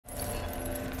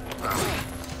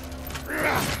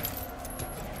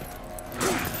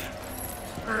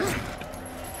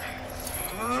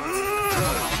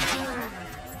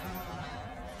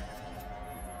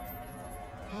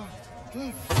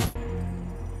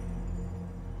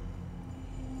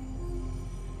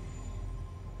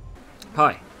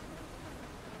Hi,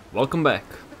 welcome back.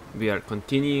 We are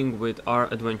continuing with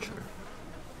our adventure.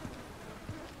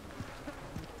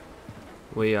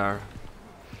 We are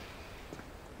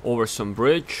over some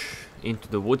bridge into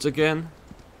the woods again,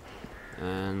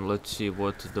 and let's see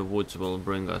what the woods will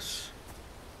bring us.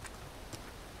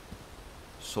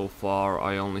 So far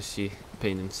I only see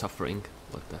pain and suffering.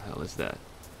 What the hell is that?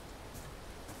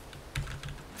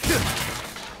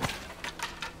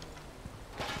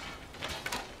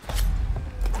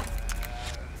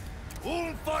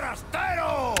 Un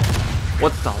forastero!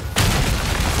 What the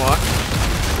fuck?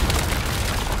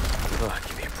 Oh,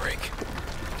 give me a break.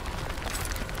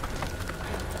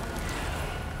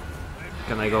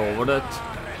 Can I go over that?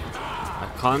 I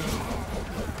can't.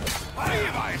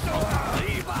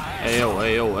 Ayo,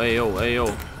 ayo, ayo, ayo.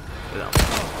 Get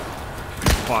the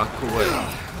fuck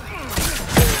away.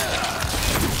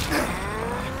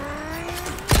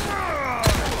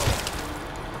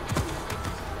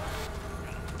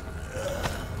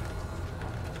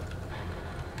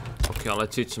 Okay,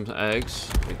 let's eat some eggs.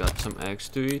 We got some eggs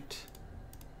to eat.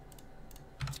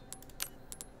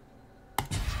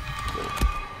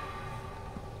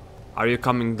 Are you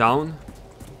coming down?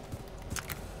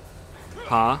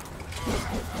 Huh?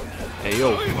 Hey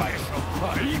yo.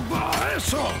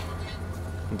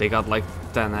 They got like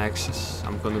 10 axes.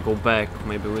 I'm gonna go back.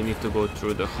 Maybe we need to go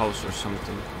through the house or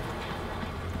something.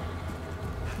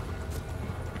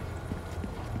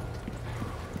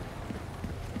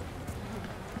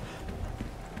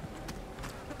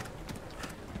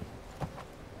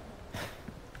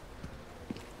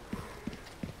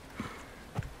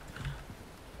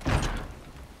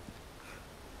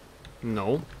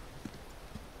 No.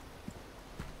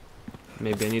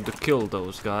 Maybe I need to kill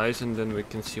those guys and then we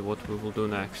can see what we will do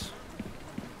next.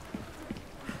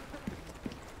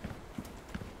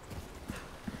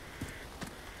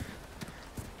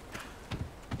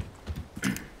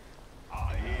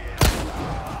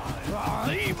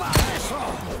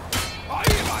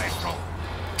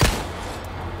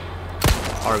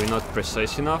 Are we not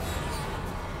precise enough?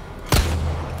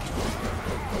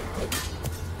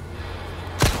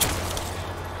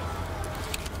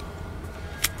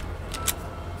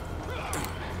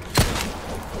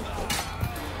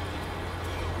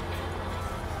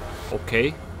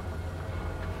 Okay.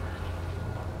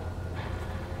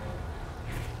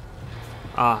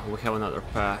 Ah, we have another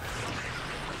path.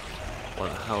 What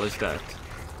the hell is that?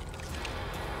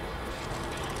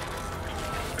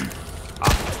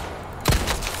 Ah.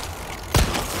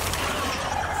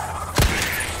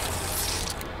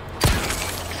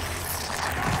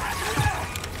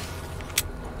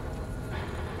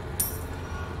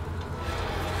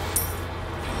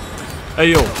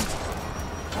 Hey yo!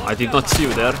 I did not see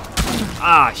you there.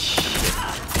 Ah, shit.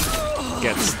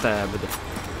 Get stabbed.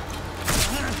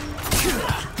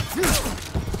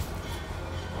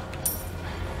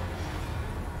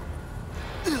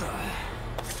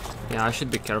 Yeah, I should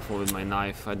be careful with my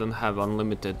knife. I don't have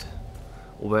unlimited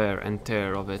wear and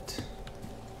tear of it.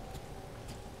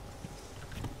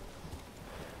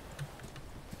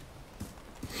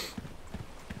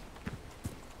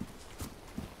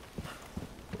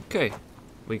 Okay,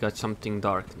 we got something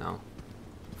dark now.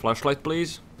 Flashlight,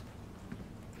 please.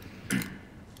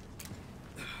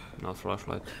 No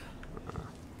flashlight.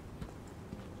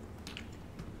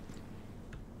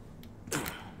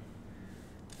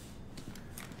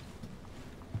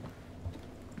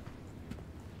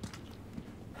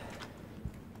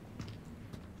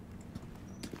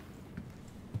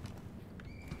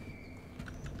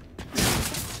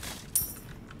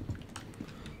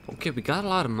 Okay, we got a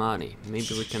lot of money. Maybe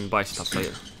we can buy stuff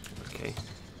later. Okay,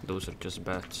 those are just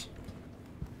bats.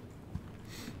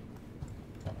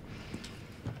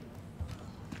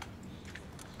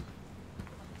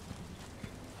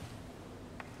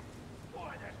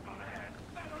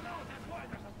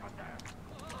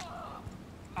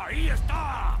 Ahí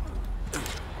está.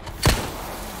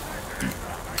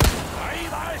 Ahí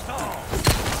va eso.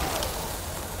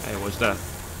 Hey, what's that?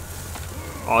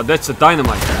 Oh, that's a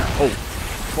dynamite. Oh,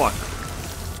 fuck.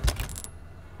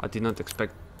 I did not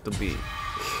expect to be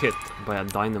hit by a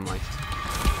dynamite.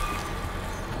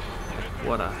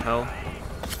 What the hell?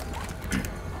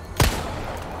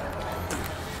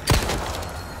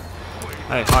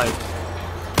 Hey, hide.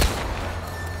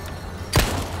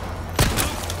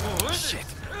 Shit.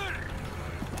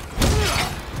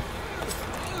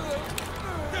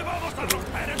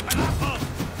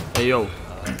 Hey, yo.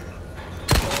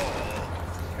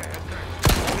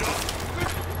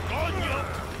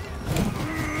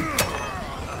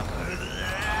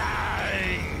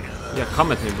 Yeah,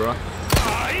 come at me, bro.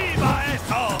 Ahí va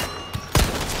eso.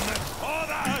 Me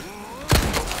jodas.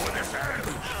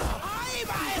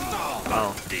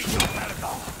 Oh.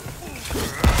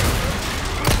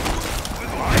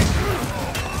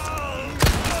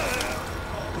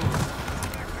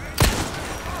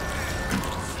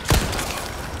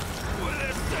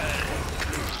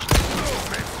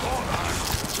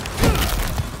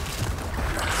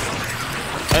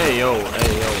 Hey yo,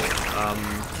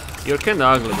 you're kinda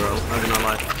ugly, bro, not gonna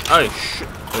lie. Hey, shit.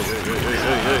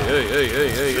 Hey.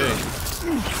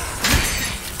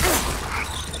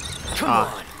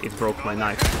 Ah, it broke my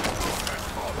knife.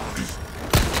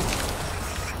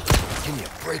 Give me a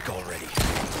break already.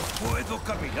 Puedo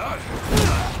caminar.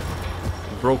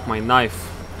 It broke my knife.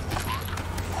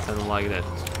 I don't like that.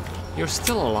 You're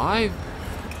still alive?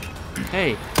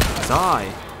 Hey,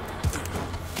 die.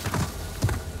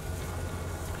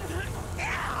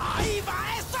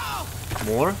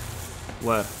 More?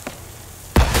 Where?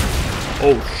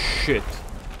 Oh shit.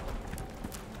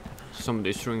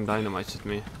 Somebody's throwing dynamite at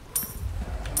me.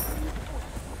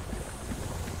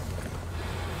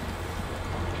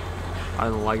 I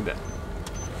don't like that.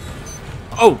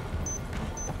 Oh!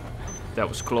 That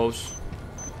was close.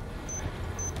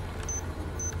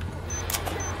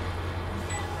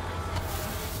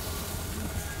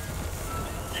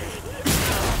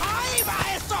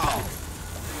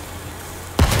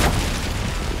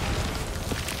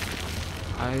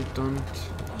 I don't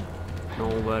know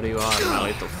where you are, my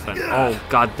little friend. Oh,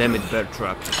 god damn it, bear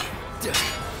trap.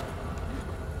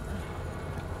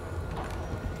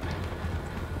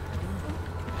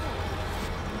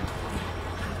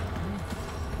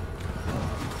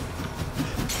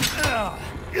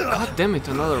 God damn it,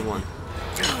 another one.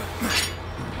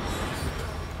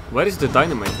 Where is the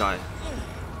dynamite guy?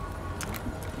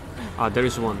 Ah, there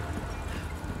is one.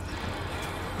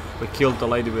 We killed the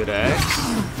lady with the axe.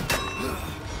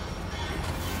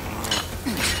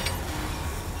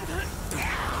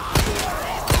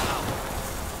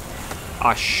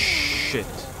 Ah, shit.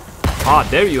 Ah,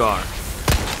 there you are.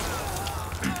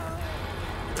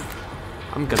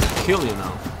 I'm gonna kill you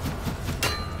now.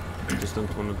 I just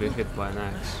don't want to be hit by an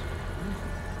axe.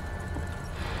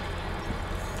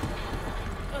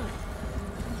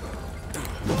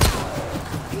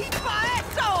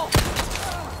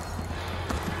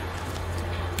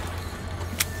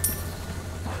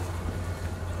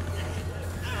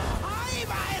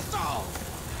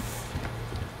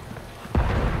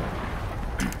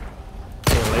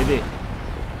 Hey, lady.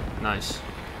 Nice.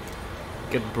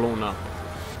 Get blown up.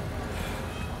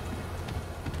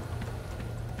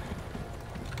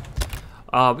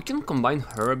 We can combine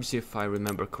herbs if I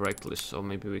remember correctly, so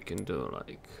maybe we can do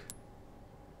like...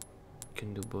 We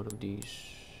can do both of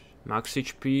these. Max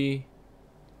HP.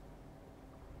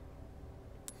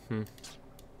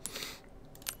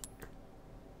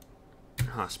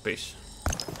 Space.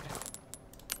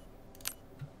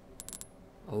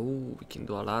 Oh, we can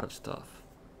do a lot of stuff.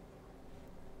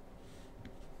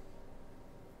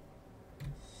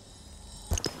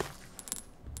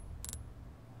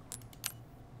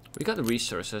 We got the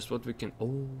resources, what we can... Oh,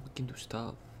 we can do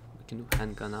stuff. We can do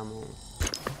handgun ammo.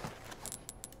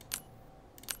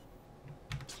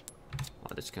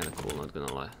 Oh, that's kinda cool, not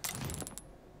gonna lie.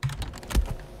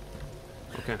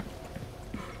 Okay.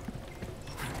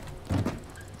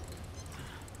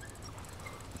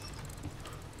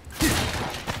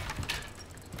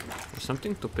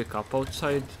 Something to pick up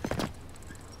outside?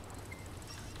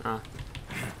 Ah.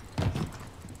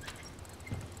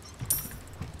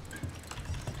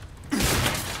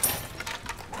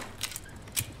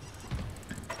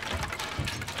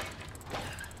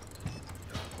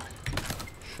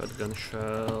 Shotgun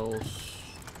shells.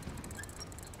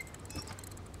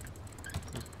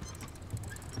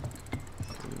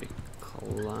 Can we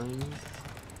climb?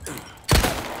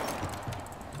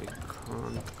 We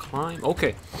can't climb.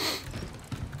 Okay.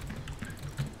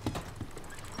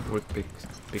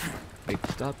 We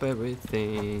picked up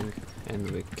everything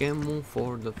and we can move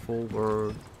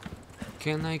forward.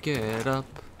 Can I get up?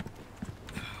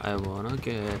 I wanna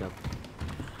get up.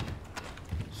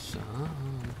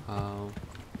 Somehow.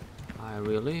 I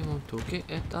really want to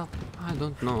get up. I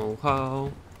don't know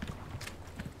how.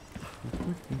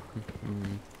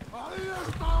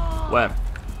 Where?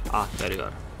 Ah, there you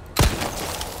are.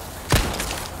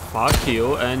 Fuck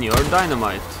you and your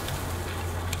dynamite.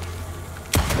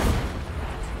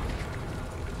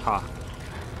 Ha.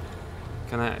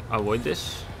 Can I avoid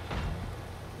this?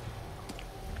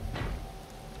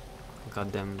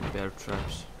 Goddamn bear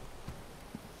traps.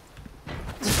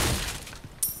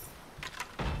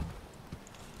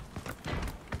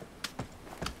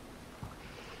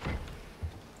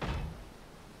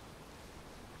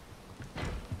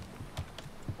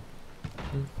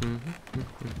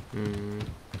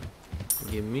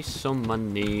 Give me some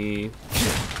money.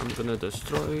 I'm gonna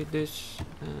destroy this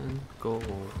and go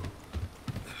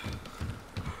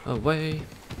away.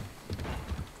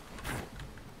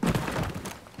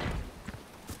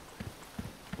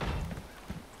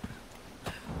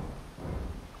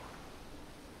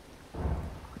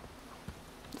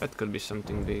 That could be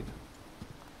something big.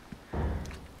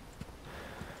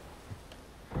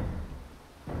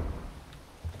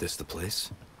 This the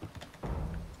place?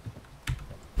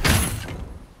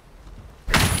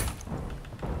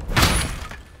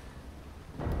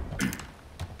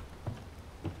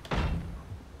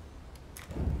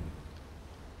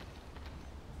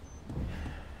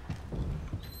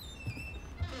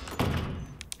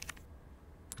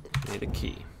 Need a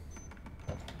key.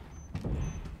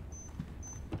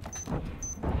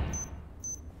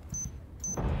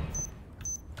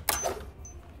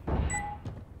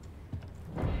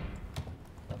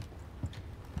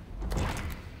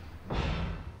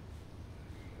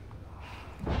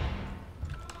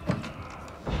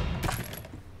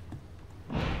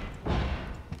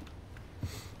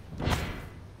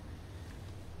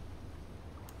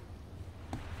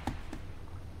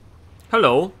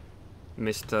 Hello,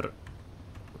 Mr.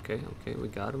 Okay, we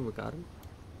got him,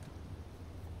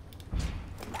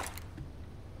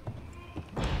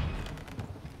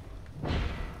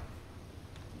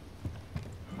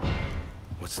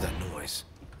 What's that noise?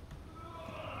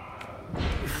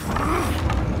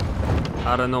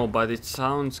 I don't know, but it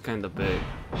sounds kinda big.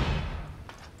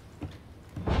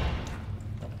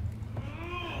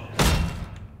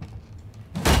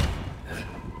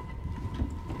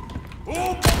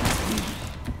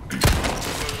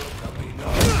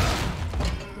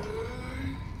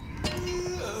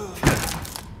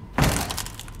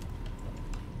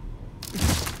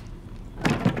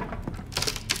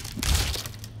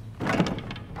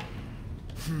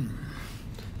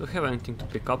 Do I have anything to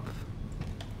pick up?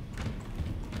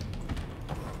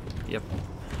 Yep.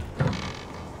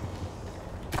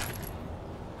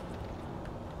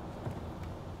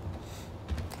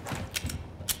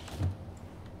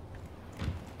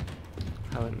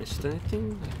 Have I missed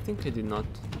anything? I think I did not.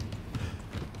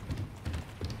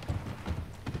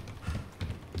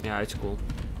 Yeah, it's cool.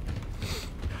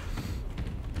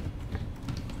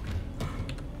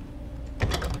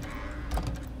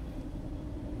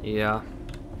 Yeah,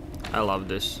 I love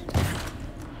this.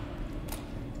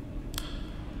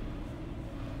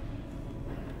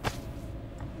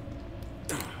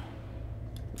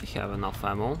 We have enough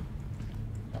ammo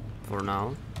for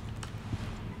now.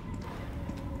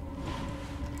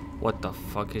 What the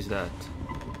fuck is that?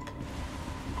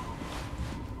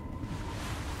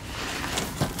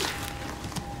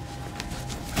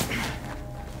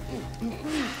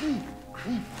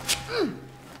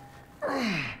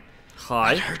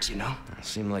 Hi. That hurts, you know?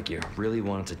 Seemed like you really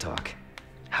wanted to talk.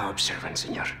 How observant,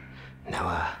 senor.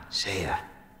 Now, say,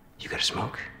 you got a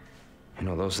smoke? You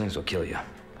know, those things will kill you.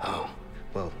 Oh,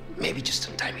 well, maybe just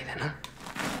untie me then, huh?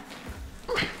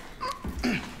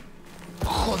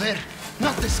 Joder,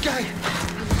 not this guy!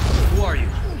 Who are you?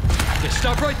 Yeah,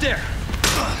 stop right there!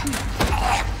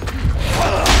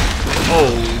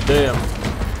 Oh, damn.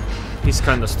 He's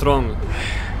kinda strong.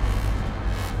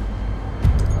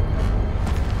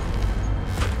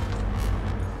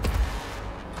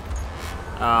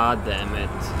 Ah, damn it.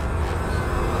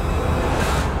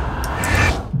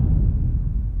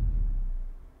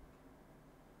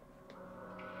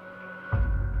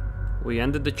 We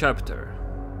ended the chapter.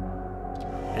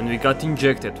 And we got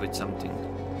injected with something.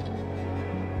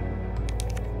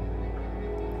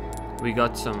 We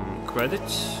got some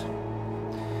credits.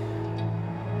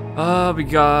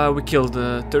 We killed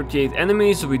 38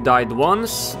 enemies. We died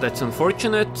once. That's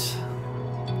unfortunate.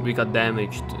 We got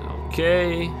damaged.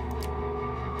 Okay.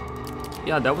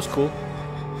 Yeah, that was cool.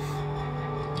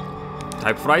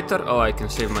 Typewriter? Oh, I can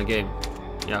save my game.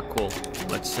 Yeah, cool.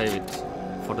 Let's save it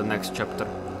for the next chapter.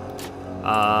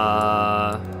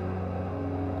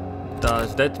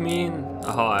 Does that mean...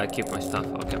 Oh, I keep my stuff.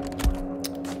 Okay.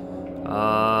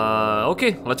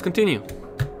 Okay, let's continue.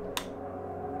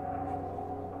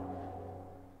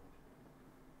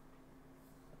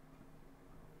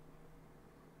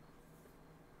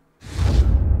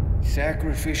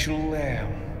 Sacrificial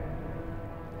lamb,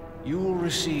 you will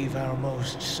receive our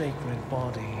most sacred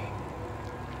body.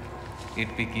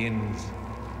 It begins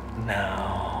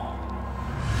now.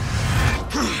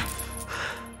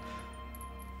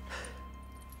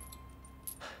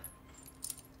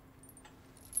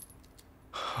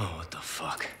 Oh, what the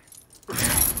fuck?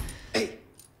 Hey,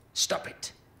 stop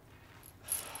it.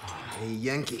 Hey,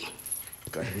 Yankee.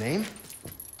 Got your name?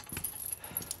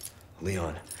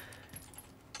 Leon.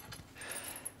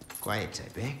 Quiet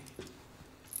type, eh?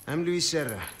 I'm Luis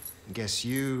Serra. Guess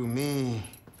you, me,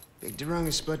 picked the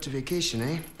wrongest spot to vacation,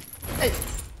 eh? Hey!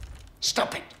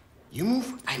 Stop it! You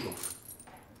move, I move.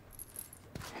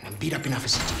 And I'm beat up enough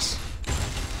as it is.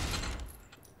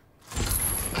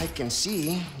 I can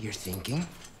see you're thinking.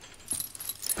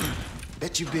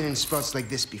 Bet you've been in spots like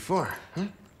this before, huh?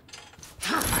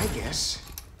 I guess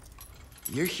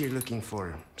you're here looking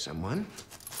for someone.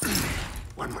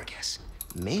 One more guess.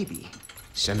 Maybe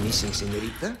some missing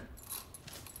señorita?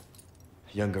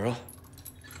 Young girl?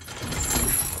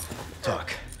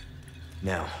 Talk.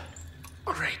 Now.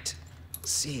 All right.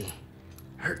 See,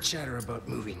 heard chatter about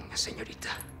moving a señorita.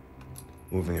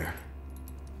 Moving her.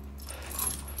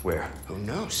 Where? Who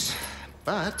knows?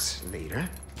 But later,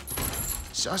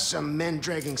 saw some men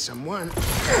dragging someone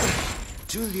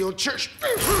to the old church.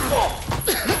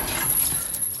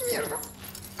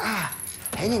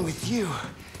 Hanging with you,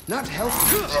 not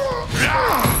healthy.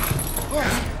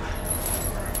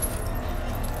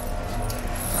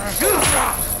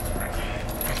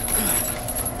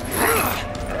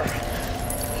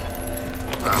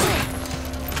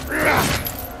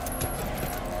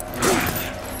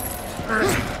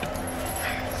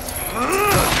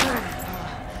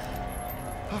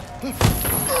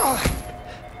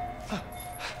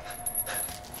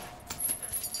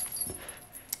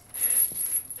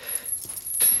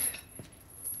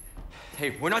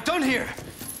 Hey, we're not done here!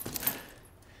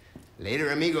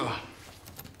 Later, amigo.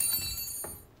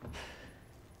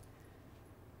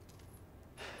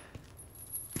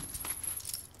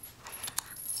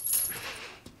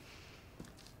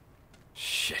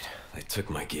 Shit, they took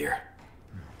my gear.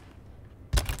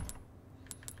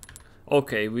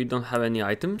 Okay, we don't have any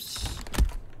items,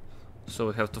 so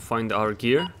we have to find our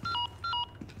gear.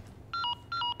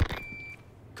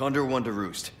 Condor 1 to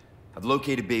Roost. I've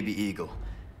located Baby Eagle.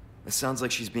 It sounds like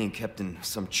she's being kept in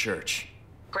some church.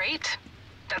 Great.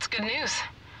 That's good news.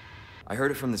 I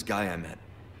heard it from this guy I met.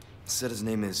 Said his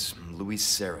name is Luis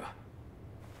Serra.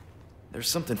 There's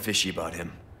something fishy about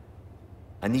him.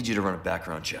 I need you to run a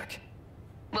background check.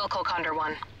 We'll call Condor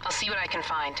 1. I'll see what I can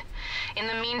find. In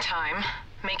the meantime,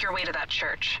 make your way to that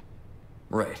church.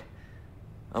 Right.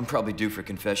 I'm probably due for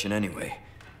confession anyway.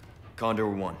 Condor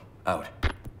 1, out.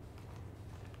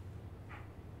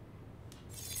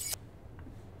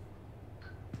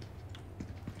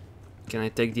 Can I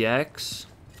take the axe?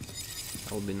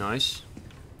 That would be nice.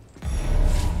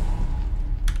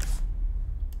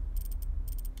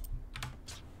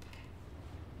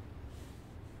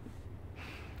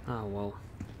 Ah, well.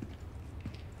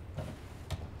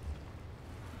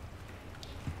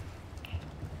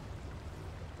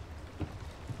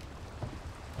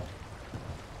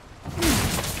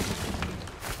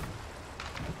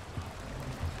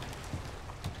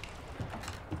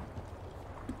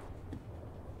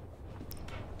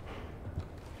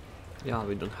 Yeah,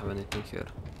 we don't have anything here.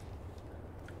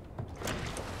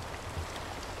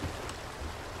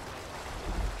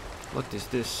 What is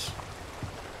this?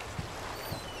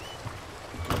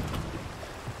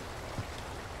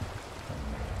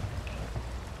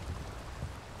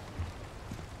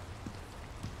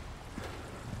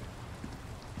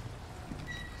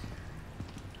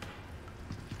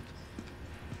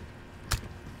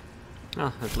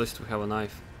 Ah, at least we have a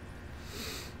knife.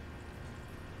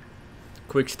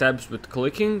 Quick stabs with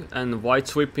clicking and wide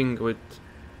sweeping with...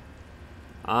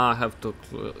 Ah, I have to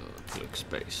click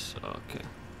space. Okay.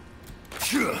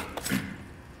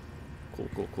 Cool,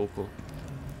 cool, cool, cool.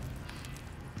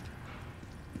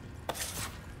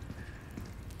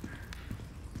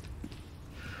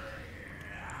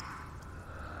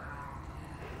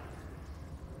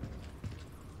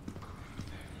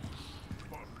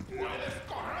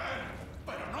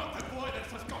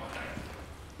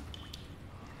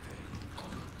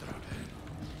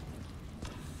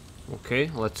 Okay,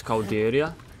 let's scout the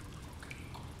area.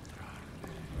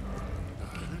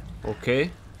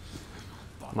 Okay.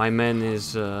 My man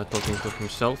is talking to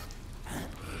himself.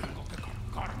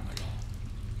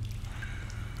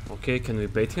 Okay, can we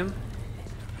bait him?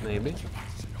 Maybe.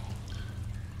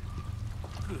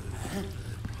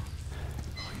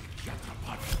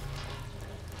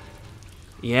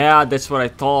 Yeah, that's what I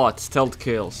thought. Stealth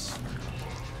kills.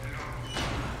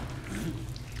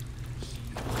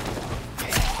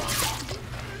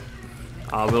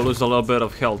 We'll lose a little bit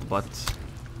of health, but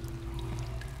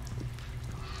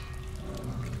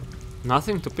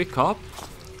nothing to pick up.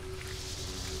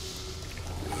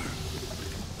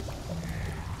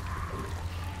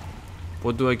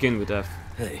 What do I gain with F?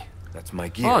 Hey, that's my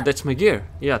gear. Oh, that's my gear.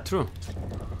 Yeah, true.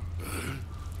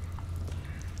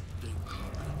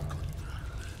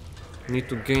 Need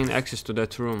to gain access to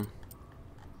that room.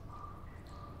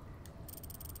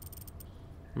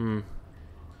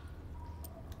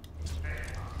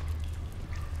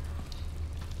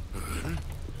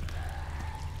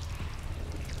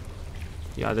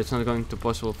 Yeah, that's not going to be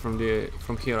possible from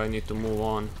here. I need to move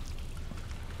on.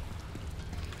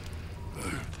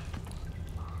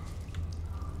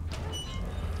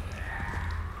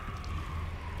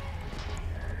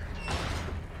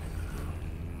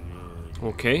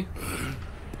 Okay.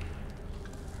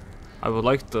 I would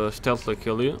like to stealthily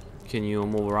kill you. Can you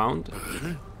move around?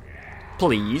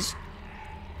 Please.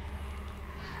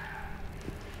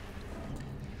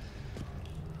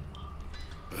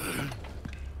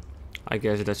 I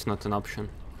guess that's not an option.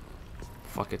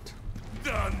 Fuck it.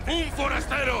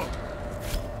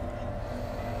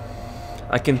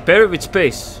 I can parry with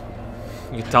space.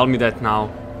 You tell me that now.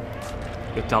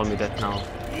 You tell me that now.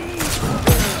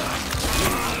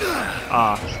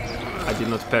 Ah, I did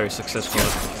not parry successfully.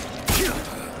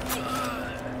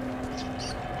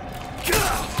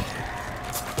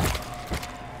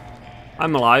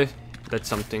 I'm alive. That's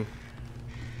something.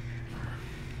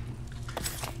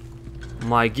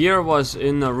 My gear was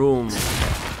in a room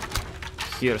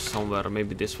here somewhere.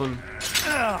 Maybe this one.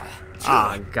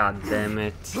 Ah, god damn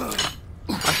it.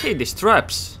 I hate these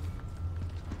traps.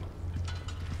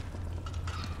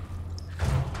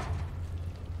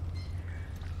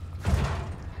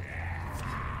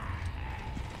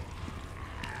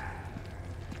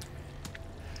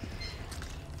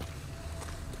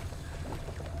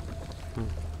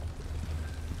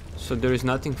 So there is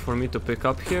nothing for me to pick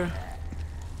up here?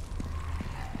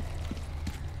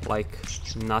 Like,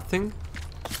 nothing?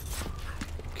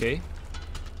 Okay.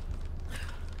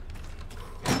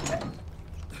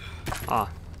 Ah,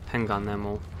 handgun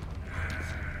ammo.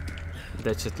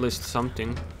 That's at least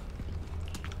something.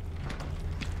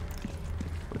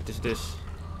 What is this?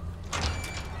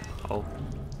 Oh.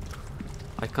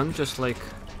 I can't just like...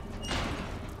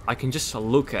 I can just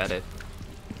look at it.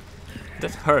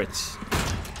 That hurts,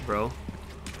 bro.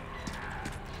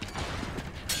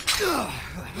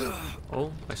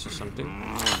 Oh, I saw something.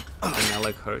 And my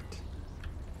leg hurt.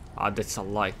 Ah, that's a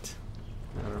light.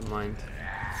 Never mind.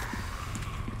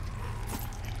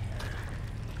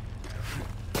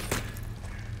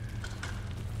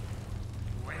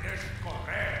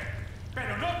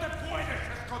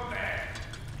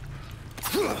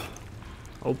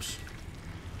 Oops.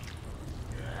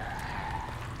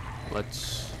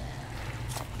 Let's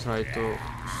try to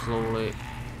slowly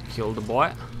kill the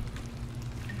boy.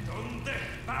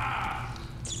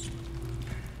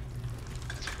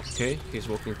 Okay, he's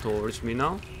walking towards me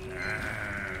now.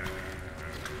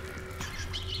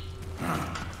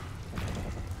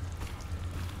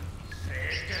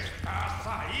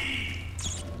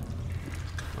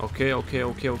 Okay, we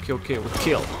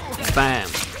kill. Bam.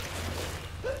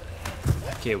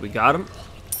 Okay, we got him.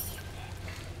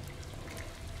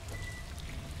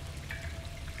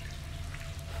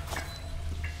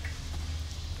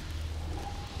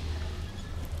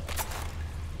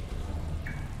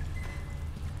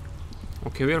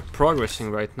 Okay, we are progressing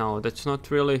right now. That's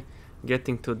not really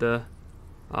getting to the...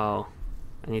 Oh,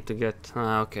 I need to get...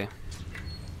 okay.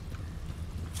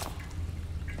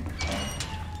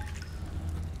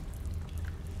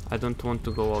 I don't want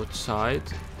to go outside.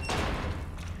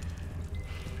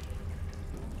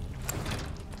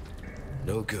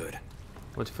 No good.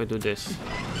 What if I do this?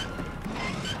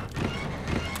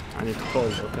 I need to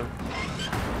hold, okay?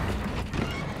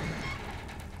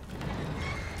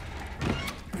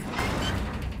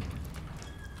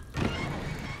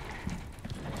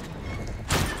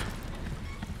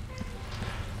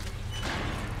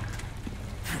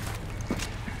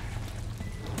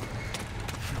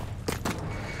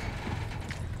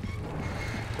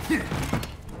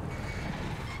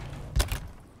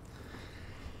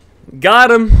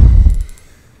 Got him!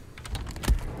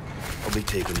 I'll be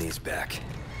taking these back.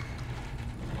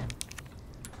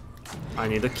 I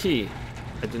need a key.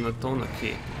 I do not own a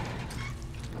key.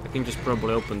 I can just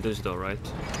probably open this door, right?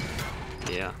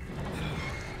 Yeah.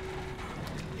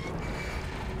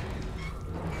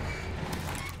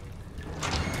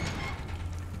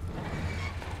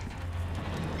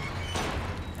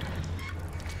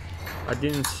 I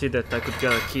didn't see that I could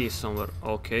get a key somewhere.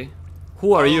 Okay.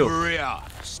 Who are you? Over here,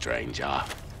 stranger.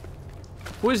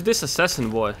 Who is this assassin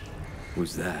boy?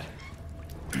 Who's that?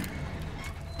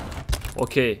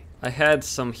 Okay, I had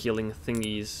some healing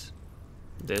thingies.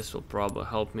 This will probably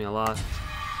help me a lot.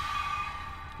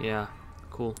 Yeah,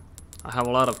 cool. I have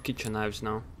a lot of kitchen knives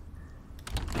now.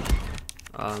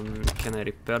 Can I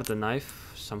repair the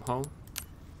knife somehow?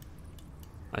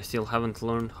 I still haven't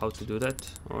learned how to do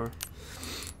that, or...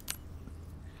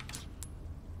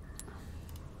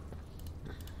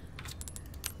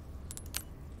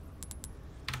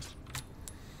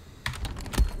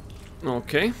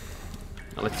 Okay.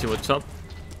 Now let's see what's up.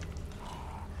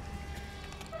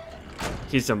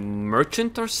 He's a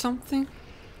merchant or something?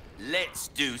 Let's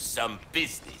do some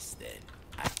business then.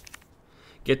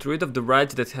 Get rid of the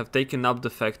rats that have taken up the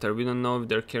factory. We don't know if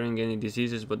they're carrying any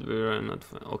diseases, but we're not...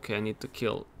 Okay, I need to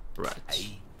kill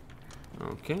rats.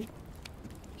 Okay.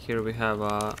 Here we have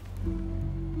I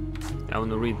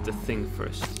want to read the thing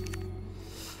first.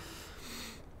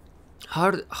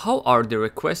 How are the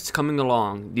requests coming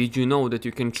along? Did you know that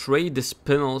you can trade the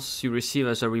spinels you receive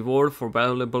as a reward for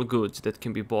valuable goods that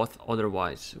can be bought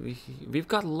otherwise? We've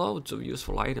got loads of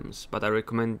useful items, but I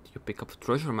recommend you pick up a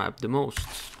treasure map the most.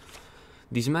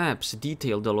 These maps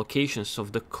detail the locations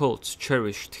of the cult's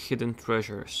cherished hidden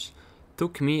treasures.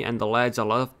 Took me and the lads a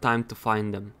lot of time to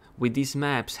find them. With these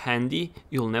maps handy,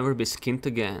 you'll never be skint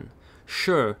again.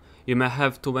 Sure, you may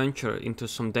have to venture into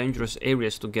some dangerous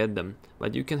areas to get them,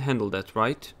 but you can handle that,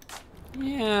 right?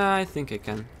 Yeah, I think I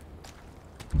can.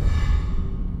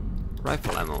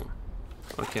 Rifle ammo.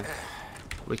 Okay.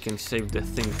 We can save the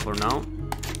thing for now.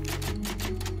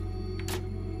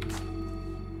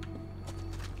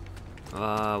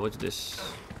 What's this?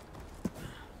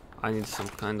 I need some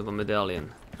kind of a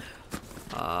medallion.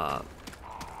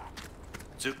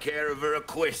 Took care of a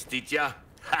request, did ya?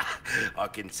 I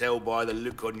can tell by the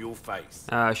look on your face.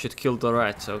 I should kill the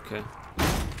rats, okay.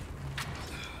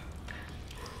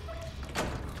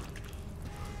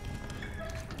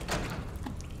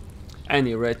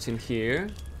 Any rats in here?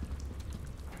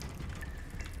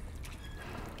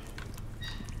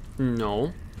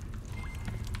 No.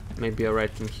 Maybe a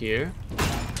rat in here?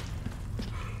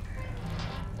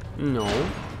 No.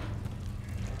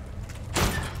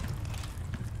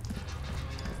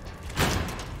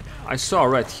 I saw a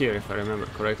rat here, if I remember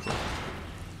correctly.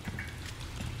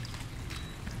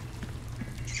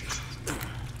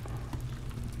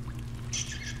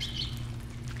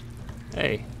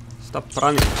 Hey, stop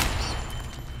running.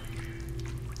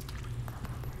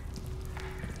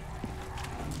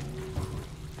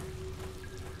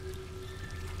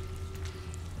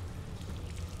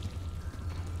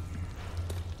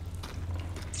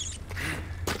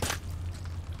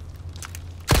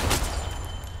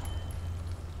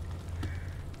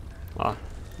 Ah,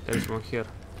 there's one here.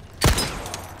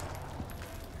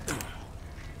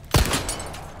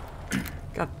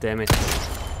 God damn it.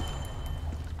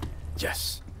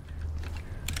 Yes.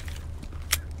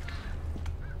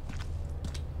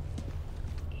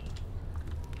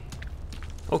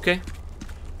 Okay,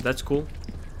 that's cool.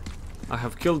 I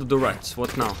have killed the rats.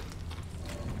 What now?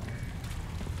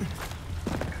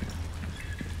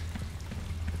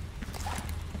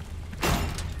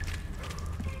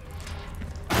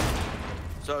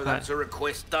 So that's a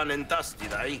request done and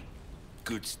dusted, eh?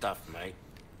 Good stuff, mate.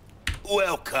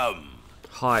 Welcome.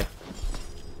 Hi.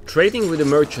 Trading with the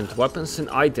merchant, weapons and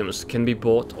items can be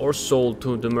bought or sold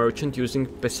to the merchant using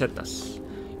pesetas.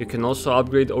 You can also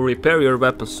upgrade or repair your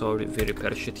weapons, so we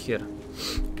repair shit here.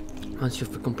 Once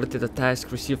you've completed a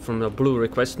task received from a blue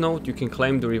request note, you can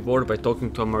claim the reward by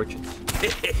talking to a merchant.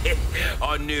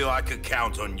 I knew I could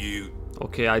count on you.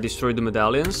 Okay, I destroyed the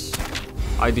medallions.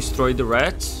 I destroyed the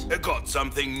rats. I got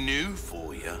something new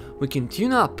for you. We can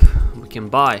tune up. We can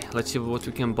buy. Let's see what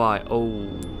we can buy. Oh,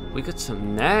 we got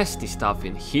some nasty stuff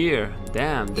in here.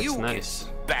 Damn, that's You'll nice.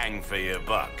 get bang for your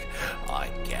buck. I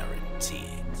guarantee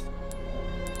it.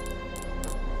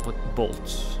 What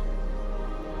bolts?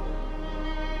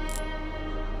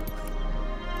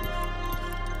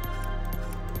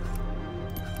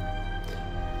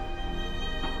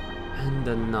 And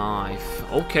a knife.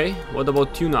 Okay, what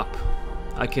about tune-up?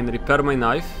 I can repair my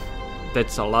knife.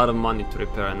 That's a lot of money to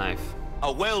repair a knife.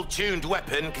 A well-tuned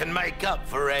weapon can make up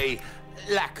for a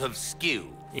lack of skill.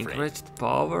 Increased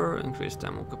power, increased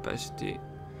ammo capacity,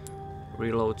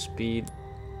 reload speed,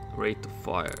 rate of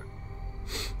fire.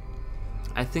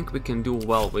 I think we can do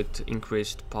well with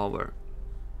increased power.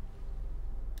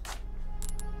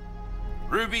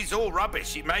 Ruby's all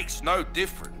rubbish, it makes no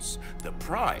difference. The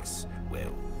price,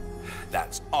 well,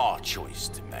 that's our choice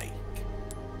to make.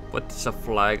 What is a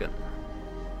flagon?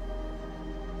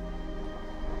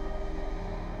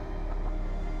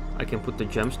 I can put the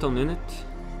gemstone in it.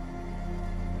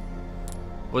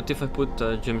 What if I put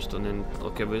a gemstone in it?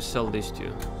 Okay, we'll sell this to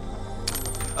you.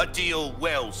 A deal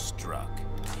well struck.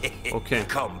 Okay.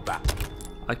 Come back.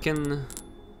 I can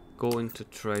go into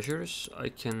treasures. I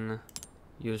can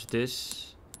use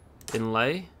this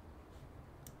inlay.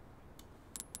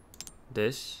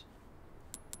 This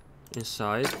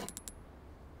inside.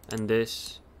 And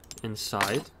this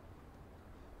inside.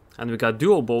 And we got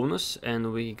dual bonus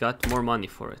and we got more money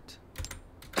for it.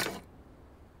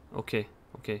 Okay,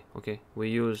 Okay. We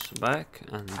use back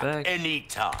and back.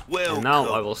 Anytime. Well, And now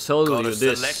I will sell got you a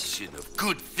this. selection of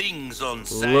good things on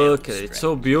sale. Look at it, it's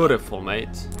so beautiful,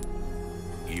 mate.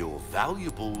 Your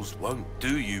valuables won't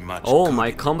do you much Oh, good my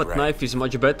in the combat brain. knife is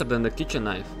much better than the kitchen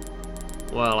knife.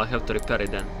 Well, I have to repair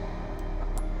it then.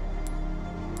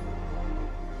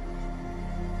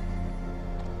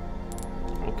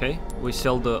 Okay, we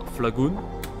sell the flagoon.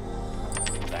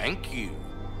 Thank you.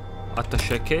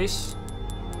 Attaché case.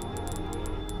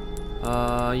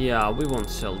 Yeah, we won't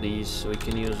sell these. We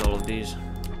can use all of these.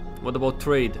 What about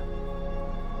trade?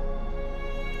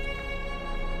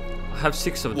 I have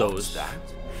 6 of What's those. that?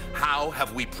 How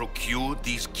have we procured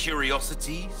these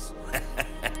curiosities?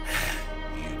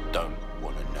 You don't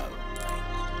want to know,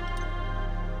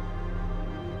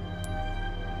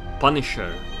 mate.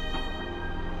 Punisher.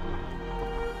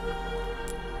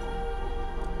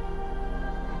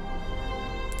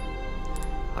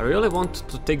 I really want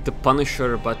to take the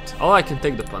Punisher, but... Oh, I can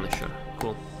take the Punisher.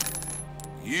 Cool.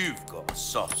 You've got a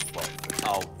soft spot for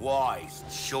a wise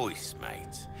choice,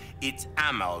 mate. Its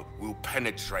ammo will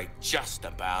penetrate just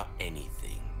about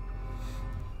anything.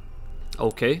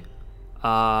 Okay.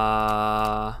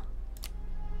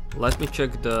 Let me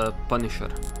check the Punisher.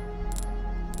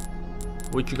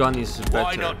 Which gun is better?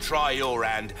 Why not try your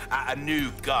hand at a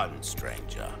new gun,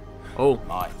 stranger? Oh,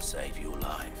 Might save your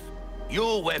life.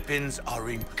 Your weapons are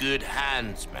in good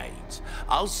hands, mate.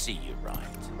 I'll see you right.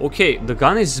 okay. The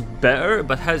gun is better,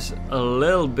 but has a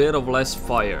little bit of less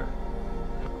fire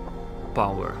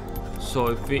power. So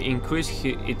if we increase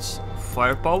its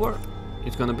firepower,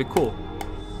 it's gonna be cool.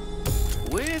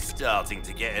 We're starting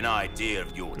to get an idea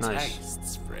of your Nice.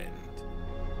 tastes, friend.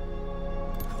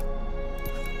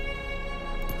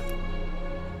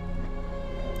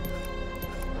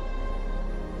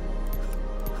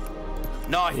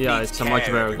 Knife Yeah, needs it's a much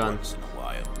care better every gun. once in a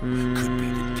while. Could be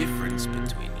the difference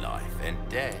between life and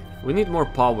death. We need more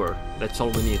power. That's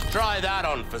all we need. Try that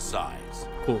on for size.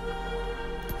 Cool.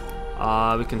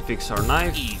 We can fix our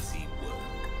knife. Easy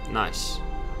work. Nice.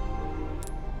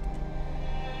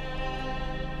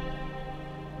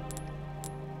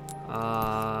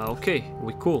 Okay,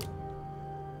 we cool.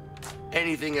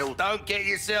 Anything else? Don't get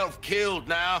yourself killed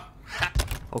now.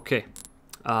 Okay.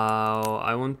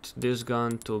 I want this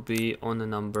gun to be on a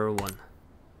number 1.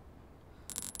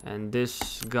 And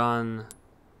this gun...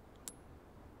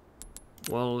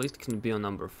 Well, it can be on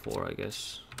number 4, I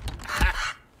guess.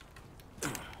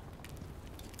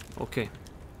 Okay.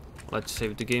 Let's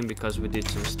save the game because we did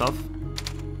some stuff.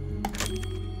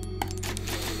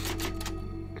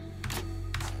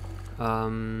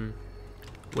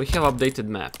 We have updated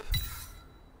map.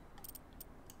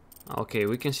 Okay,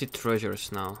 we can see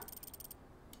treasures now.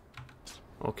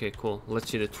 Okay, cool. Let's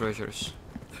see the treasures.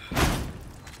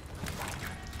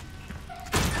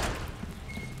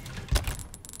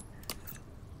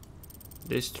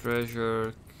 This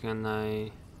treasure, can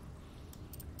I...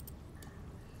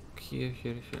 Here,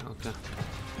 okay.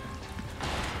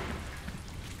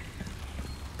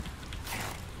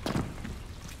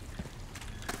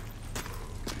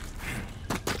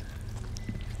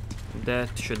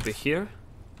 That should be here.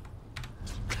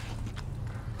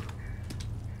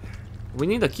 We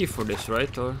need a key for this,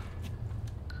 right? Or...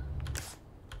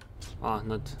 Ah,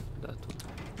 not that one.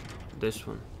 This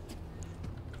one.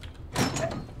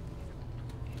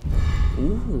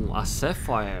 Ooh, a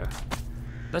sapphire.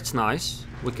 That's nice.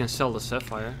 We can sell the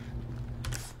sapphire.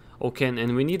 Okay,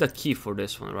 and we need a key for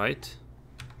this one, right?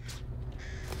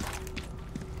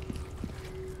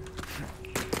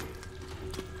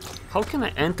 How can I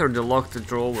enter the locked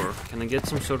drawer? Can I get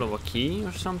some sort of a key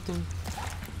or something?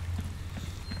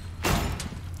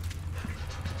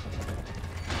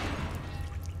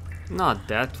 Not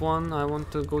that one. I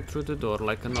want to go through the door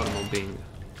like a normal being.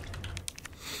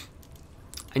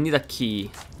 I need a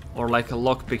key or like a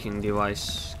lock-picking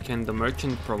device. Can the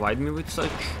merchant provide me with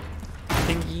such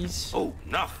thingies? Oh,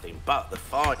 nothing but the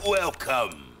fine.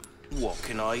 Welcome. What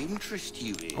can I interest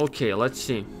you in? Okay, let's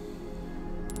see.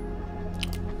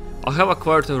 I have a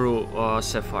quarter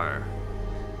sapphire.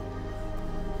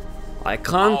 I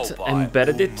can't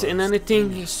embed it in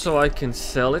anything, so I can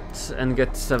sell it and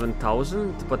get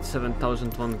 7,000, but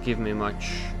 7,000 won't give me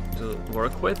much to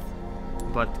work with.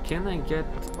 But can I get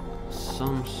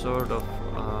some sort of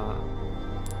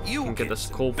You can get a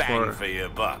some scope bang for your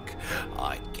buck,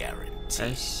 I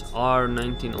guarantee. SR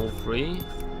 1903?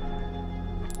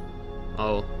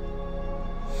 Oh,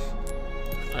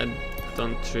 I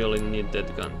don't really need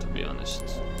that gun, to be honest.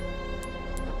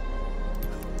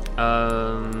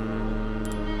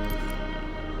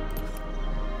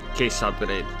 Case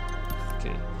upgrade.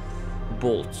 Okay.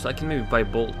 Bolts. I can maybe buy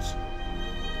bolts.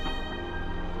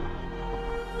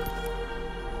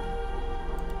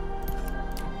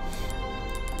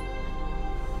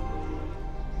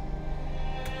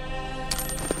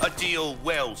 deal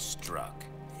well struck.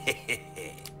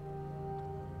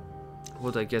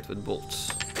 What I get with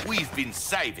bolts? We've been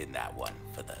saving that one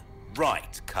for the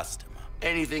right customer.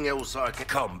 Anything else I can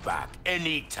come back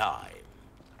anytime.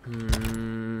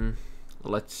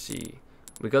 Let's see.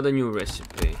 We got a new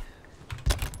recipe.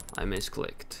 I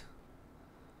misclicked.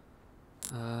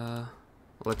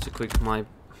 Let's equip my...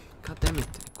 God damn it!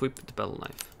 Equip the battle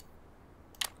knife.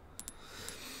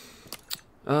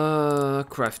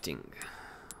 Crafting.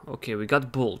 Okay, we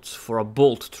got bolts for a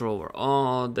bolt thrower.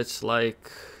 Oh, that's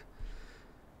like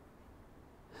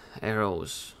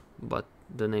arrows, but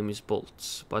the name is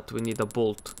bolts. But we need a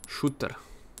bolt shooter,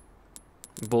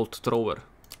 bolt thrower.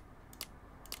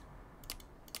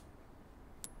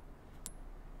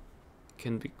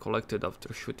 Can be collected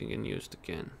after shooting and used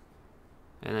again.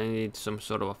 And I need some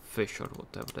sort of a fish or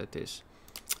whatever that is.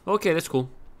 Okay, that's cool.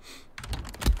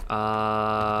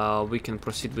 We can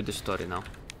proceed with the story now.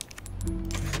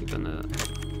 I'm gonna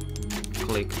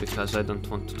click because I don't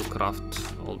want to craft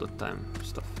all the time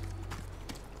stuff.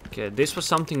 Okay, this was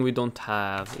something we don't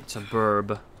have. It's a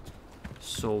verb,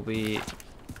 so we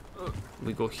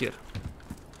go here.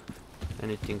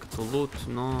 Anything to loot?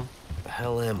 No. The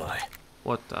hell am I?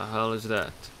 What the hell is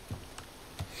that?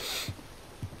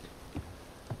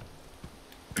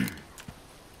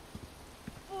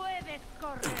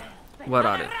 Where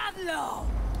are you?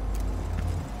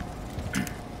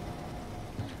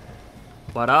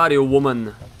 Where are you,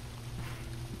 woman?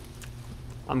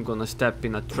 I'm gonna step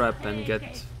in a trap and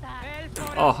get...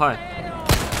 Oh, hi.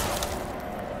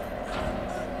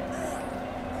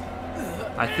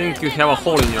 I think you have a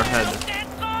hole in your head.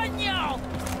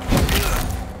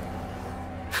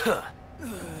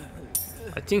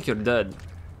 I think you're dead.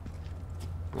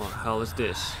 What the hell is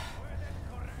this?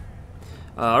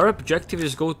 Our objective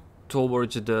is go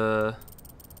towards the...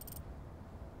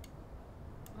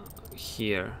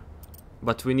 here.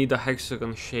 But we need a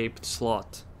hexagon-shaped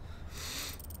slot.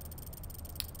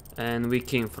 And we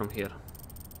came from here.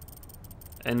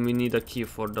 And we need a key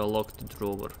for the locked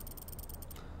drawer.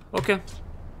 Okay.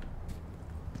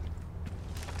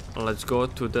 Let's go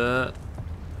to the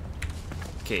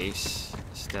case.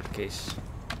 Staircase.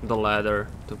 The ladder,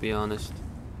 to be honest.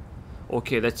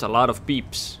 Okay, that's a lot of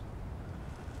peeps.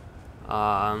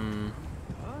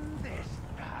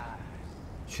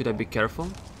 Should I be careful?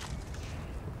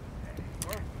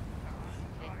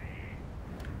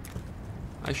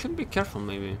 I should be careful,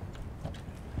 maybe.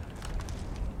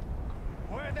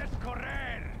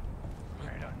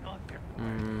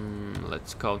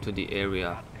 Let's go to the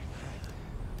area.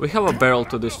 We have a barrel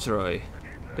to destroy.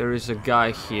 There is a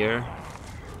guy here.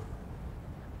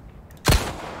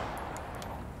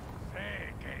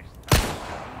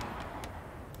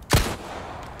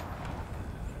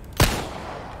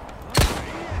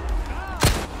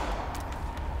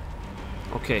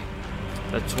 Okay,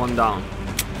 that's one down.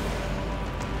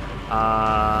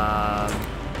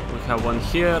 We have one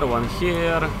here, one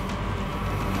here.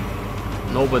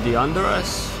 Nobody under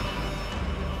us.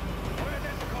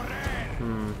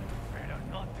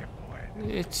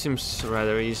 It seems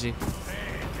rather easy.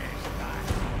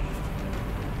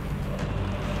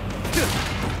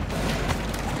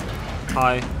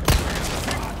 Hi.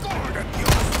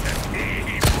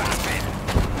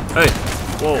 Hey!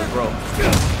 Whoa, bro.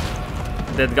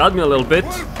 That got me a little bit.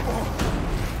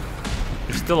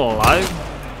 You're still alive?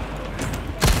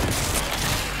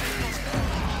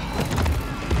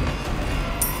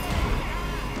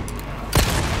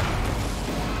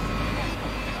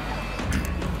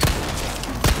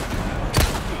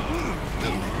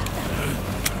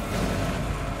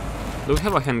 Do we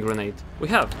have a hand grenade? We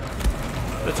have.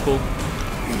 That's cool.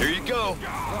 Here you go.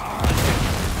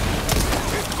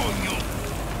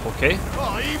 Okay.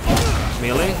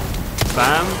 Melee.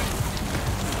 Bam.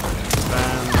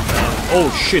 Bam, bam. Oh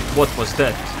shit, what was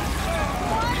that?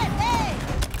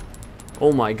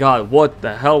 Oh my god, what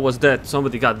the hell was that?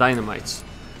 Somebody got dynamites.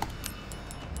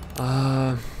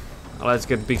 Let's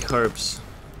get big herbs.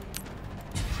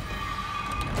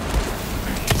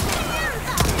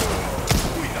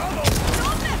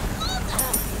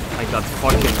 I got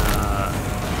fucking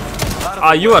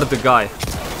you are the guy.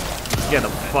 Get the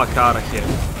fuck out of here.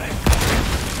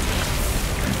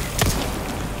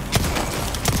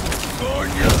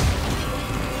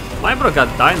 My bro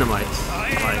got dynamite.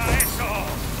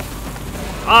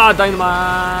 Like,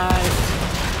 dynamite!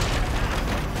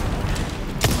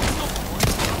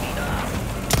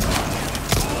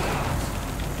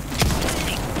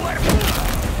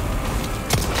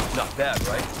 Not bad,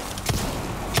 right?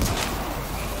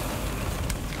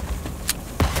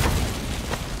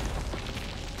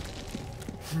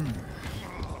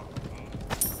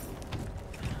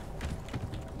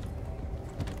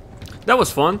 That was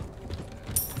fun.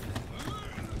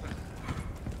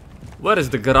 Where is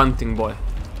the grunting boy?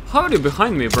 How are you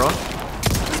behind me, bro?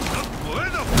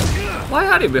 Why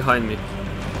are you behind me?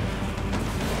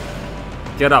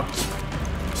 Get up.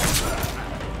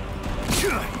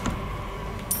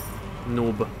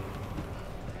 Noob.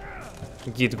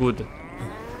 Get good.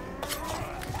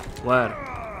 Where?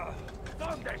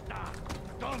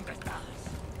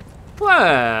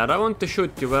 Where? I want to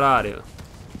shoot you. Where are you?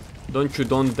 Don't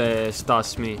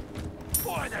stas me.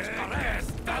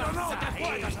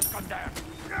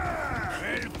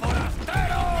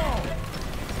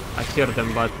 I hear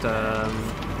them, but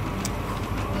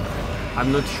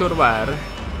I'm not sure where.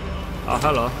 Oh,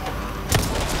 hello.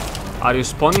 Are you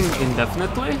spawning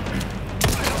indefinitely?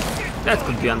 That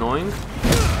could be annoying.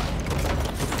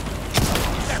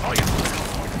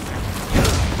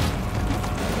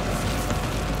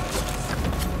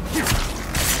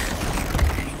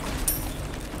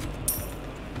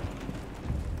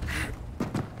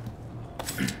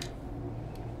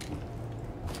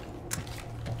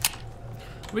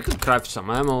 We could craft some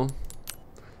ammo.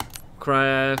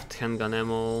 Craft handgun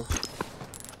ammo.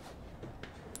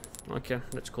 Okay,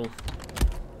 that's cool.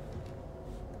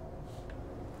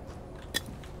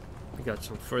 We got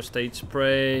some first aid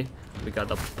spray. We got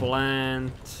a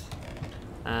plant.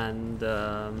 And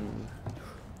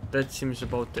that seems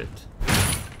about it.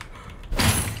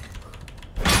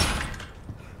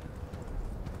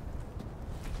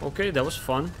 Okay, that was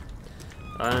fun.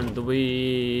 And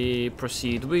we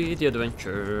proceed with the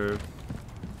adventure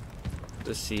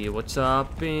to see what's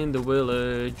up in the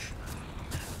village.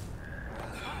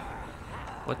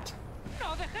 What?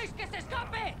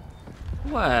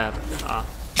 Where? Ah.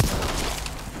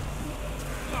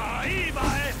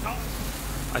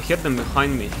 I hear them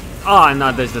behind me. Ah,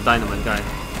 no, there's the dynamite guy.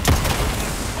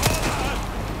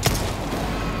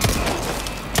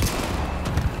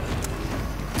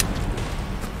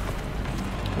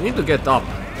 I need to get up.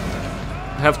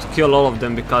 I have to kill all of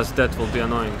them because that will be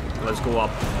annoying. Let's go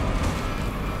up.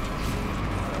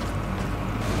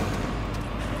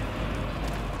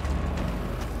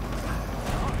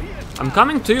 I'm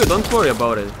coming to you, don't worry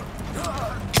about it.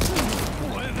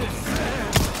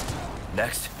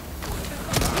 Next.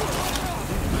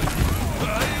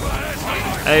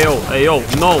 Hey yo,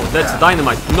 no, that's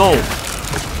dynamite, no!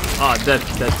 Ah,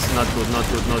 that's not good, not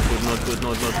good, not good, not good,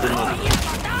 not good, not good.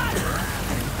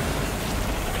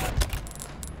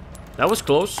 That was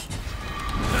close.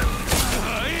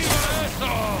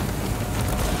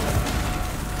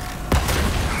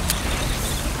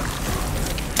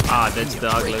 Ah, that's the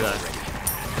ugly guy.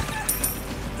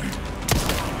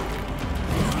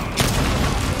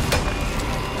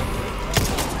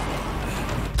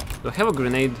 Do I have a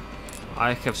grenade?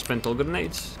 I have spent all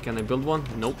grenades. Can I build one?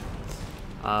 Nope.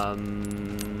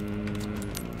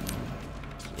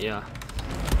 Yeah.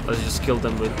 Let's just kill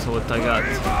them with what I got.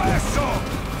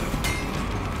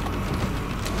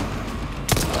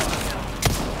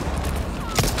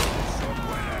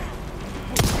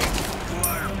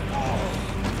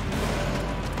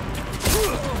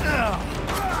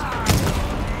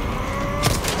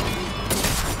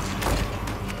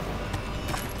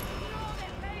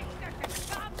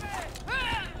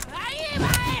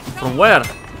 From where?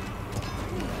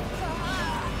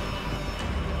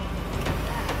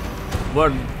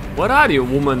 Where are you,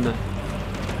 woman?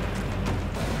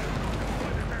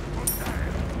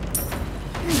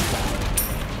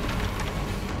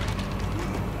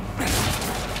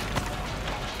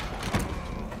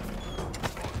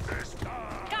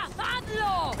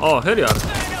 Oh, here you are.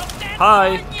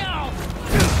 Hi.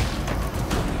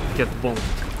 Get bonked.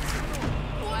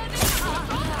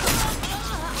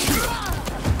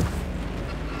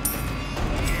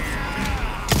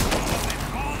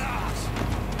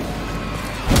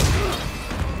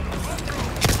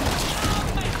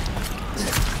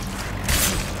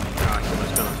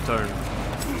 Turn.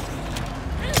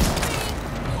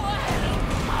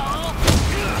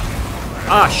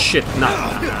 Ah shit, nah.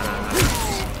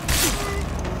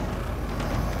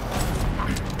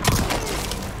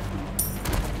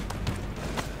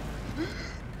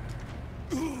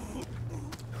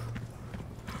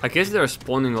 I guess they're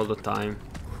spawning all the time.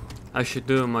 I should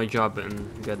do my job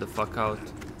and get the fuck out.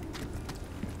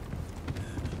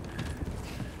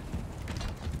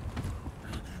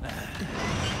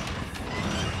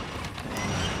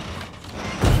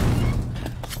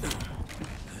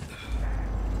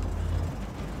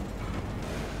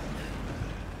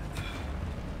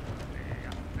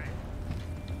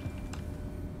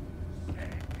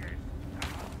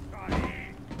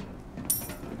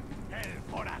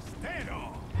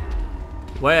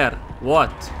 Where?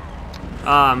 What?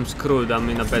 Ah, I'm screwed. I'm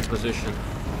in a bad position.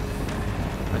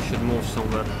 I should move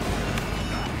somewhere.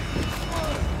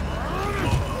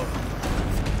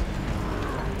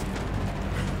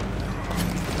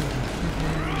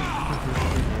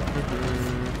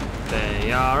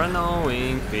 They are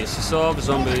annoying pieces of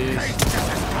zombies.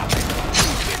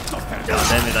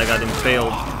 Damn it, I got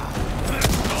impaled.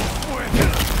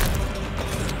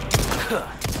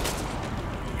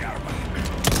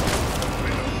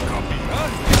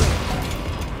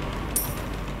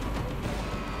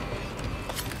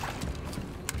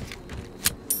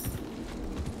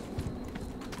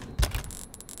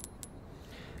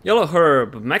 Yellow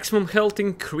herb, maximum health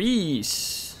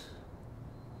increase.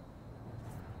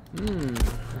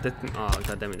 That, oh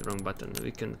god damn it, wrong button. We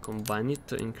can combine it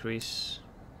to increase.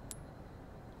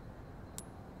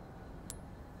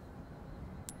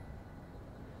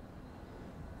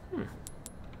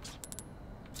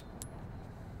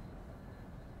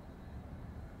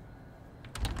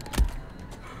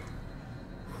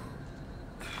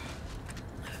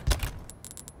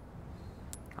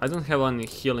 I don't have any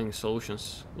healing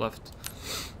solutions left,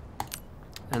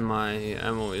 and my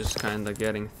ammo is kinda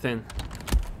getting thin.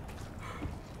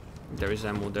 There is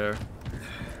ammo there.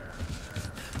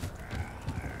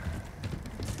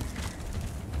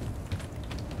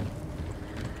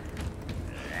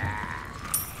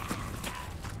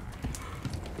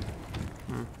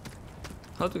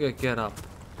 How do I get up?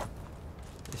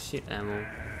 I see ammo.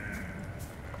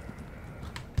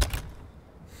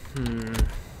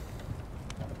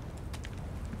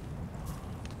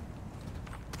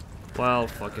 Well,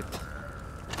 fuck it.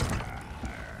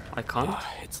 I can't.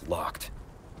 It's locked.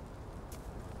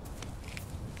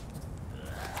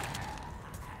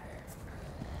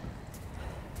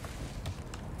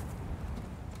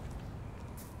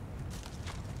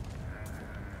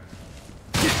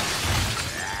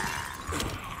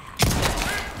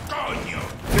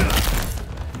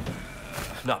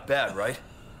 Not bad, right?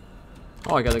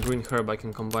 Oh, I got a green herb I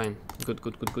can combine. Good,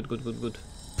 good, good, good, good, good, good.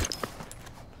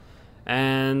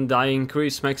 And I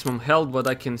increase maximum health, but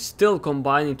I can still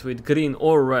combine it with green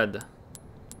or red.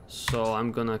 So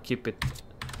I'm gonna keep it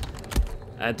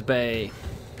at bay.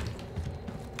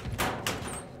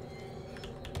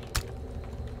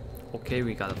 Okay,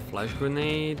 we got a flash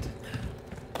grenade.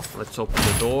 Let's open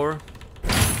the door.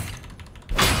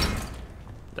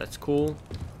 That's cool.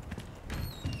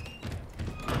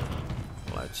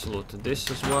 Let's loot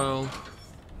this as well.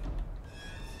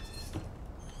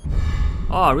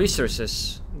 Ah,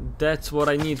 resources. That's what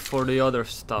I need for the other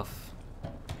stuff.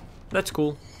 That's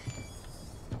cool.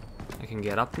 I can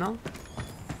get up now.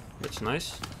 That's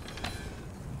nice.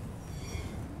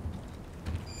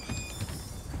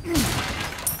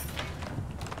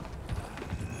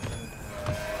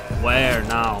 Where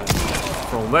now?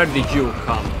 From where did you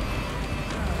come?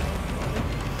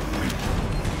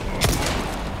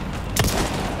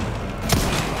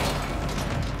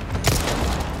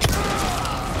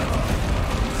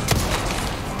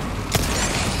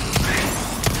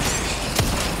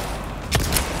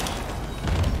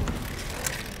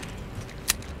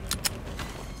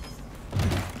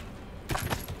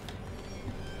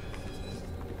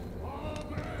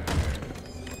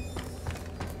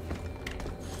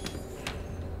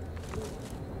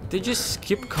 They just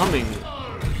keep coming.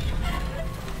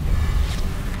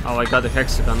 Oh, I got the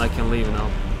hexagon, I can leave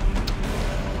now.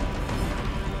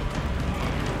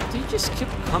 They just keep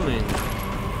coming.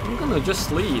 I'm gonna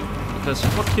just leave, because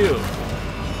fuck you.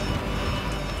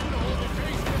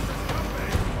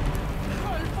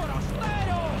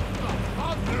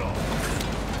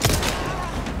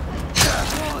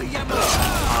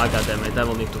 Ah, goddammit, I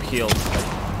will need to heal.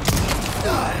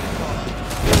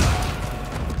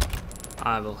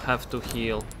 I will have to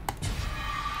heal.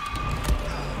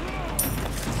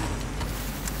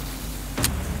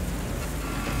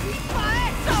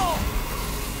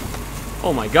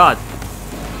 Oh my god.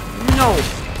 No!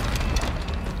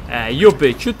 You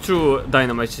bitch, you threw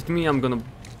dynamite at me, I'm gonna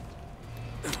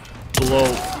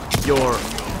blow your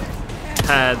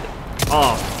head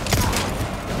off.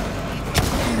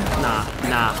 Nah.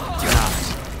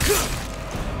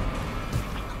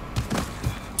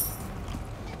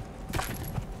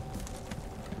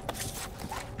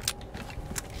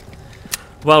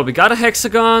 Well, we got a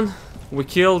hexagon. We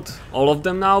killed all of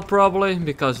them now, probably,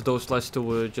 because those last two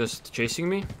were just chasing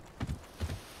me.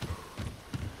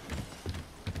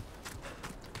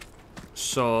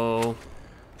 So...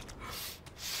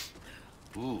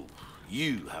 Ooh,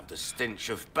 you have the stench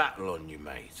of battle on you,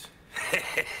 mate.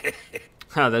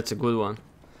 Ah, that's a good one.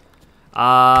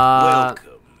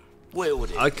 Welcome. Well,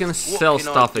 I can sell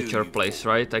stuff at your place,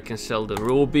 right? I can sell the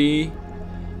ruby.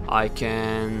 I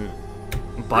can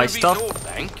buy Ruby's stuff. all,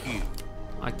 thank you.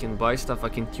 I can buy stuff, I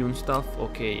can tune stuff.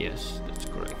 Okay, yes, that's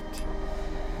correct.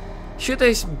 Should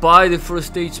I buy the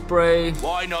first aid spray?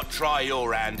 Why not try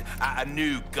your hand at a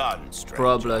new gun, stranger?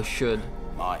 Probably I should.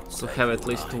 Might To save have your at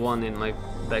least life. one in my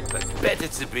backpack. Better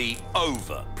to be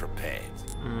over-prepared.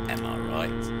 Am I right?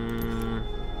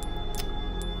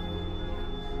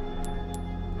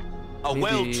 A Maybe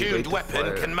well-tuned rate of weapon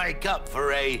fire. can make up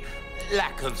for a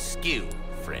lack of skill,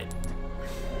 friend.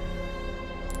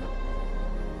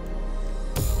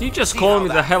 You just See call how me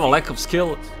that I that have a lack of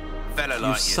skill? Fella You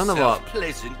like son of yourself, a-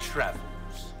 pleasant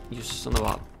travels. You son of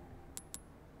a...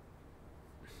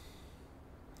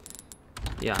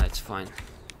 Yeah, it's fine.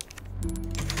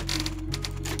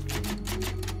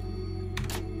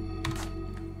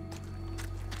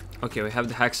 Okay, we have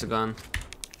the hexagon.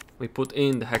 We put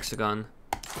in the hexagon.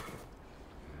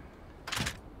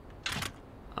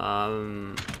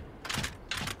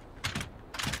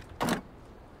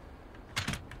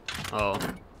 Oh.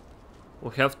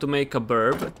 We have to make a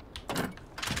burb.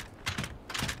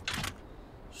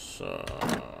 So,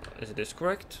 is this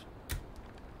correct?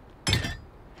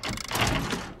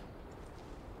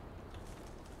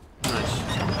 Nice.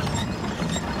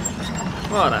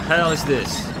 What the hell is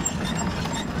this?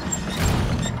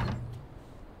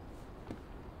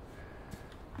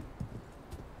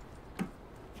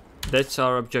 That's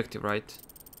our objective, right?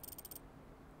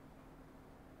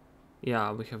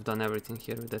 Yeah, we have done everything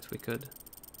here that we could.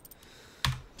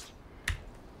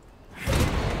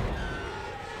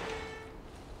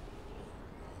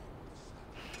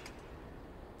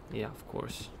 Yeah, of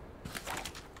course.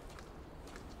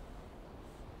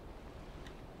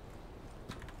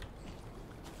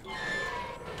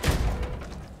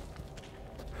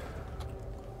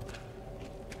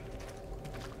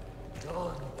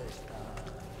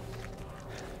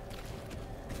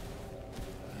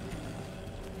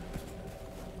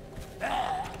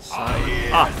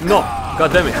 Ah, no!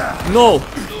 God damn it! No!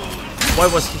 Why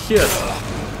was he here?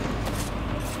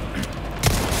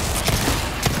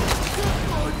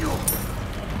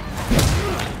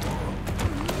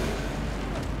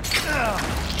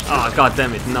 Ah, god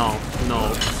damn it! No,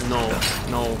 no, no,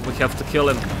 no! We have to kill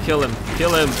him! Kill him!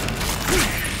 Kill him!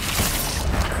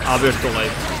 Ah, we're too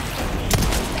late.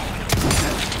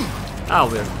 Ah,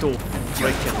 we're too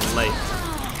freaking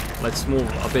late. Let's move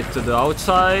a bit to the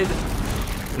outside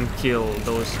and kill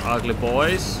those ugly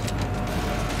boys.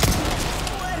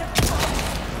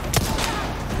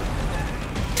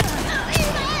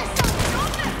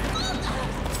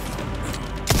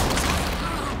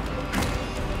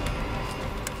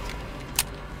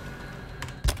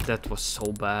 That was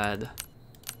so bad.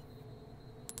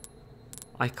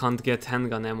 I can't get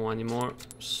handgun ammo anymore,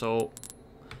 so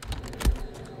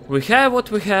we have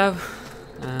what we have,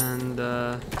 and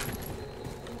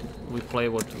we play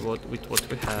with what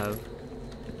we have.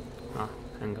 Ah,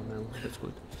 handgun ammo, that's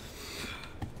good.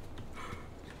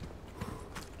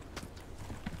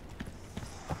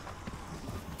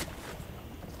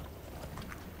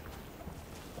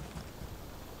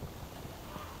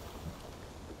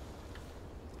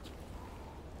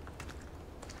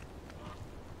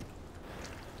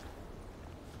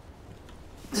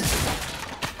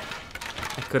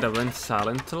 I could have went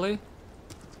silently.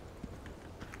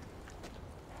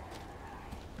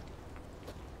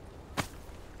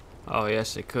 Oh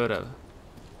yes, I could have.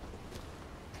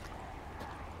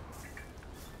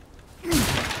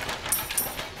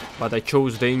 But I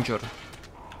chose danger.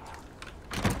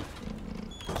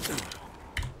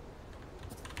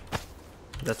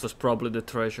 That was probably the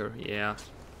treasure, yeah.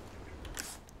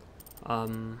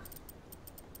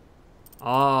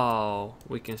 Oh,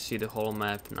 we can see the whole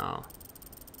map now.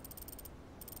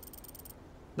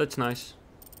 That's nice.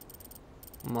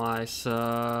 My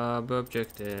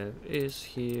sub-objective is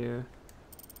here.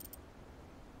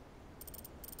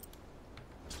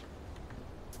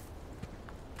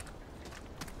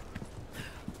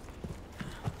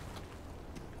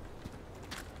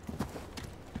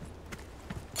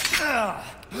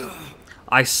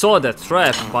 I saw that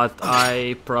trap, but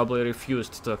I probably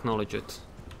refused to acknowledge it.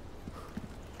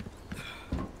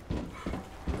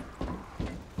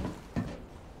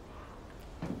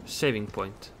 Saving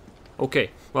point.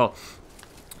 Okay, well,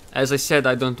 as I said,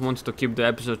 I don't want to keep the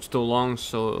episodes too long,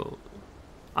 so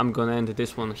I'm gonna end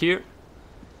this one here.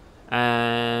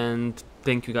 And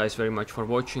thank you guys very much for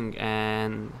watching,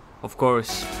 and of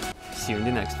course, see you in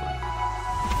the next one.